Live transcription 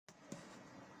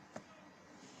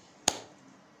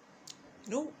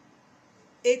No,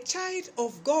 a child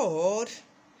of God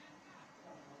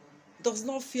does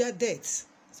not fear death.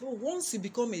 So once you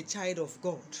become a child of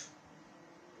God,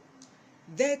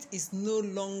 death is no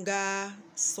longer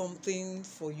something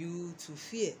for you to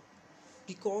fear,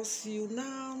 because you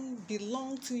now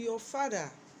belong to your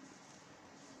Father.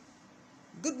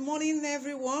 Good morning,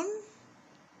 everyone,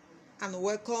 and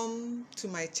welcome to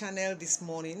my channel this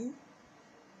morning.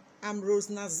 I'm Rose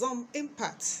Nazom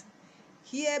Impact,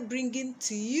 here bringing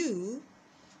to you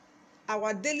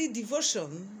our daily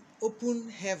devotion, Open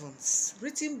Heavens,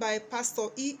 written by Pastor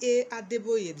E.A.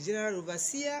 Adeboye, the General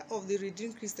Overseer of the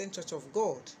Redeemed Christian Church of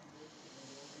God.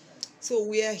 So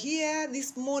we are here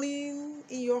this morning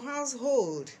in your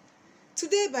household.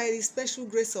 Today, by the special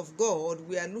grace of God,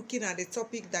 we are looking at a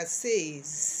topic that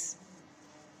says,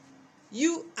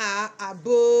 you are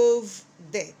above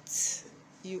death.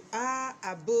 You are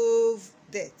above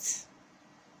death.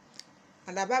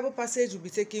 And the Bible passage will be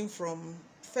taken from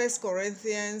 1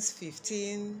 Corinthians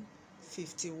 15,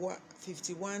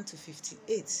 51 to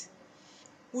 58.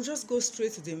 We'll just go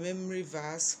straight to the memory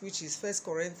verse, which is 1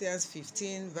 Corinthians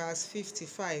 15, verse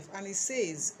 55. And it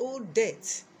says, O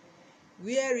death,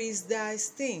 where is thy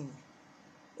sting?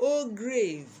 O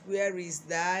grave, where is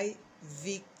thy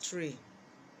victory?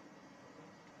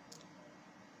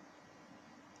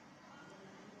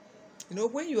 You know,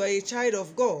 when you are a child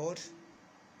of God,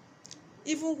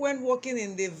 even when walking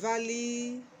in the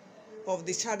valley of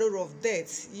the shadow of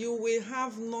death, you will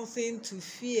have nothing to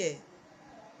fear,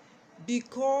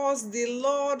 because the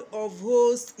Lord of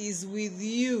hosts is with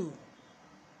you.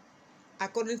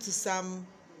 According to Psalm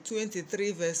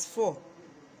 23, verse 4.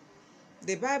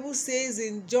 The Bible says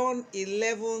in John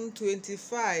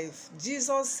 11:25,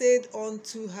 Jesus said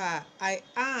unto her, I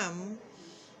am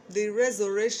the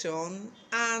resurrection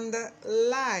and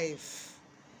life.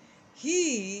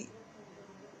 He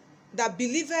that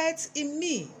believeth in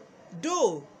me,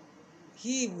 though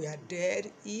he were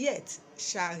dead, yet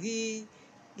shall he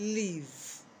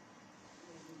live.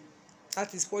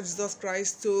 That is what Jesus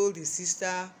Christ told the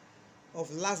sister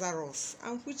of Lazarus,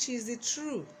 and which is the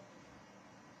truth.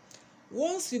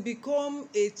 Once you become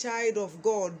a child of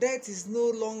God, death is no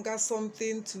longer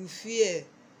something to fear.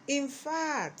 In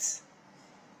fact,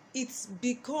 it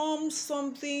becomes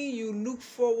something you look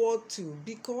forward to,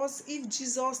 because if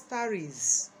Jesus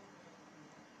tarries,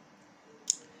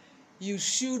 you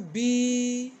should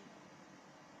be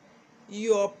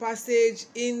your passage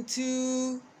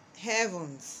into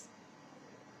heavens,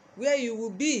 where you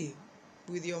will be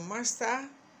with your master,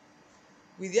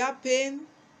 without pain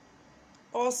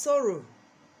or sorrow.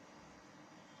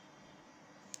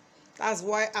 That's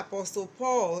why Apostle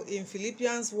Paul in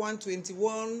Philippians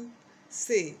 1:21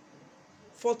 say,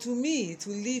 for to me to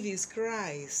live is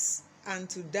Christ, and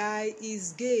to die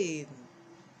is gain.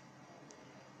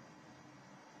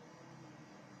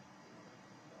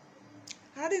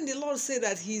 Hadn't the Lord say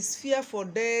that his fear for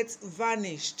death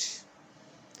vanished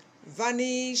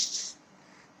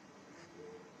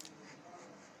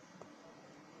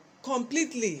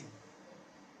completely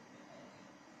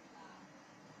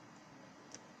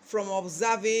from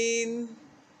observing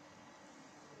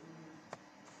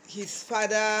his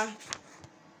Father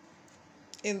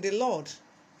in the Lord?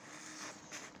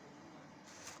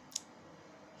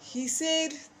 He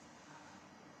said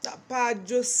that Pa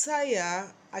Josiah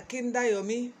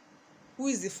Akindayomi, who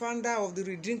is the founder of the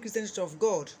Redeemed Christian Church of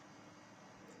God,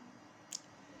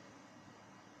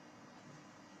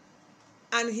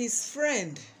 and his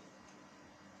friend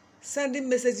sending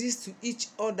messages to each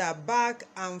other back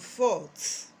and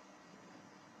forth,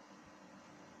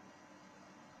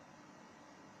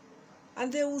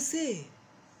 and they will say,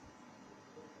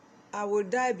 I will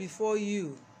die before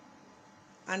you,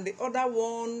 and the other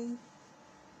one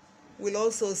will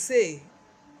also say,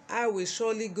 I will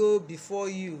surely go before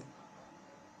you.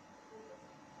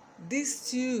 These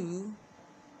two,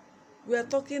 we are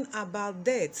talking about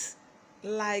death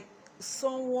like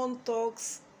someone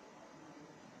talks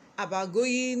about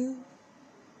going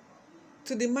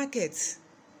to the market.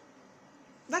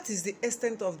 That is the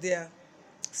extent of their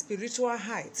spiritual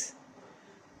height.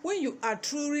 When you are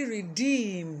truly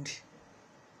redeemed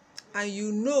and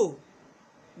you know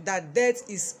that death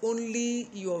is only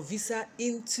your visa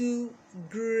into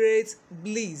great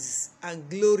bliss and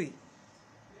glory,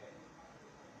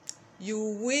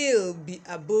 you will be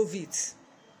above it.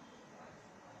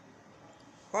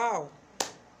 Wow,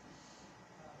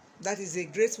 that is a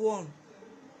great one.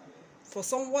 For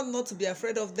someone not to be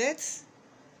afraid of death,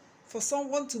 for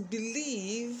someone to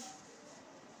believe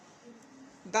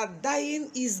that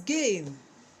dying is gain.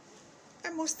 I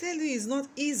must tell you, it's not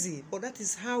easy, but that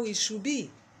is how it should be.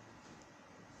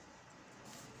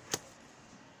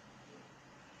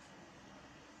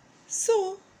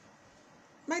 So,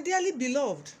 my dearly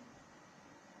beloved,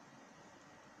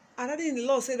 our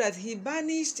daddy-in-law said that he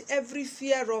banished every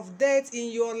fear of death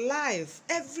in your life.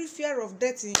 Every fear of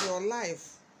death in your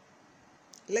life.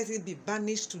 Let it be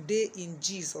banished today in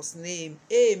Jesus' name.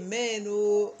 Amen.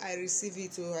 Oh, I receive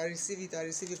it. Oh, I receive it. I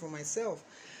receive it for myself.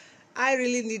 I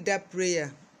really need that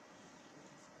prayer.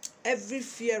 Every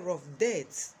fear of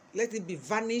death, let it be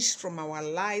vanished from our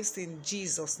lives in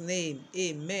Jesus' name.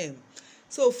 Amen.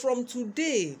 So from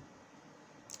today,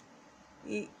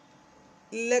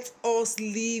 let us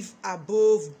live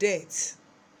above death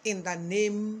in the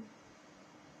name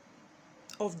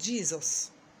of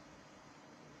Jesus.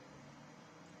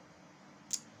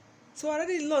 So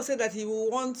already the Lord said that he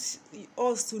will want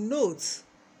us to note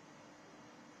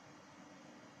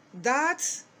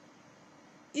that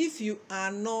if you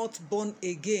are not born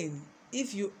again,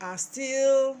 if you are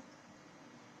still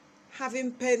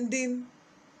having pending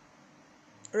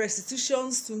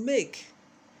restitutions to make,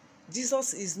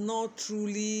 Jesus is not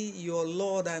truly your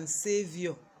Lord and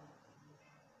Savior.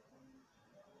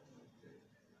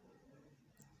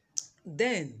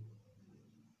 Then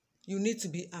you need to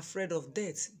be afraid of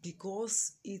death,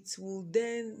 because it will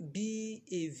then be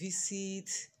a visit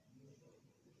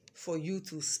for you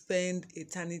to spend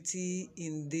eternity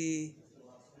in the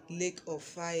lake of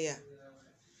fire.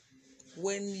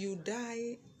 When you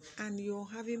die and you're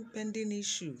having pending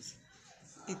issues,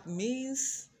 it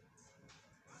means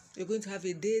you're going to have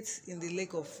a date in the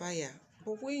lake of fire.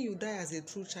 But when you die as a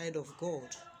true child of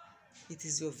God, it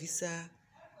is your visa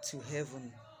to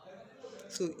heaven.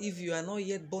 So if you are not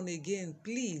yet born again,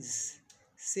 please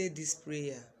say this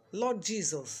prayer. Lord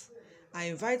Jesus, I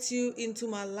invite you into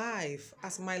my life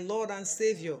as my Lord and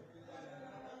Savior,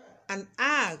 and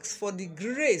ask for the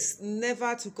grace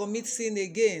never to commit sin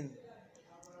again.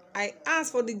 I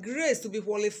ask for the grace to be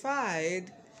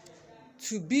qualified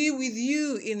to be with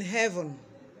you in heaven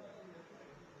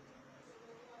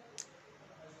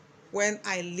when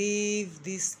I leave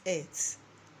this earth.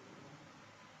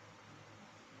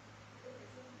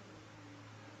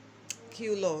 Thank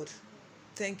you, Lord.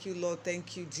 Thank you, Lord.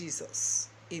 Thank you, Jesus.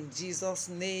 In Jesus'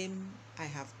 name, I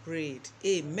have prayed.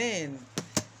 Amen.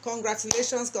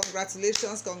 Congratulations,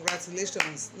 congratulations,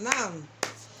 congratulations. Now,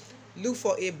 look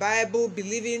for a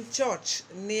Bible-believing church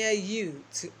near you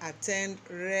to attend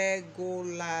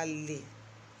regularly.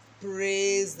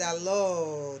 Praise the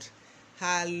Lord.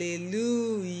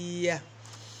 Hallelujah.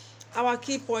 Our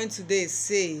key point today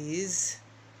says,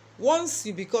 once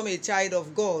you become a child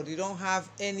of God, you don't have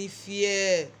any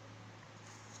fear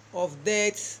of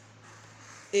death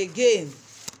again.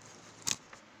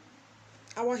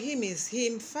 Our hymn is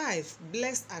hymn 5,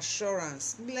 Blessed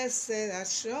Assurance. Blessed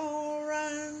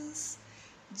assurance,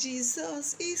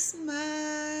 Jesus is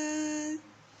mine.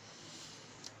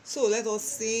 So let us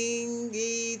sing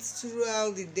it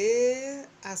throughout the day,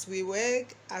 as we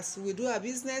work, as we do our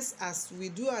business, as we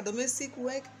do our domestic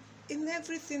work, in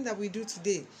everything that we do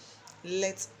today.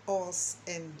 Let us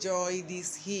enjoy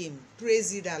this hymn.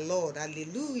 Praise ye the Lord.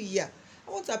 Hallelujah.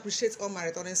 I want to appreciate all my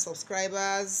returning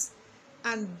subscribers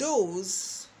and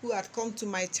those who had come to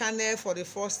my channel for the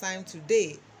first time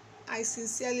today. I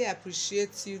sincerely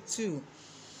appreciate you too.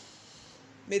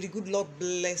 May the good Lord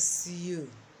bless you.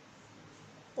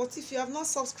 But if you have not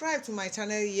subscribed to my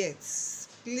channel yet,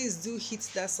 please do hit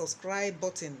that subscribe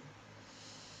button.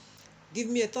 Give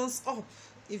me a thumbs up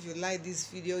if you like this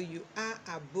video. You are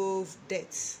above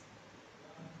death,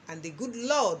 and the good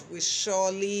Lord will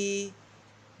surely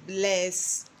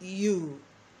bless you.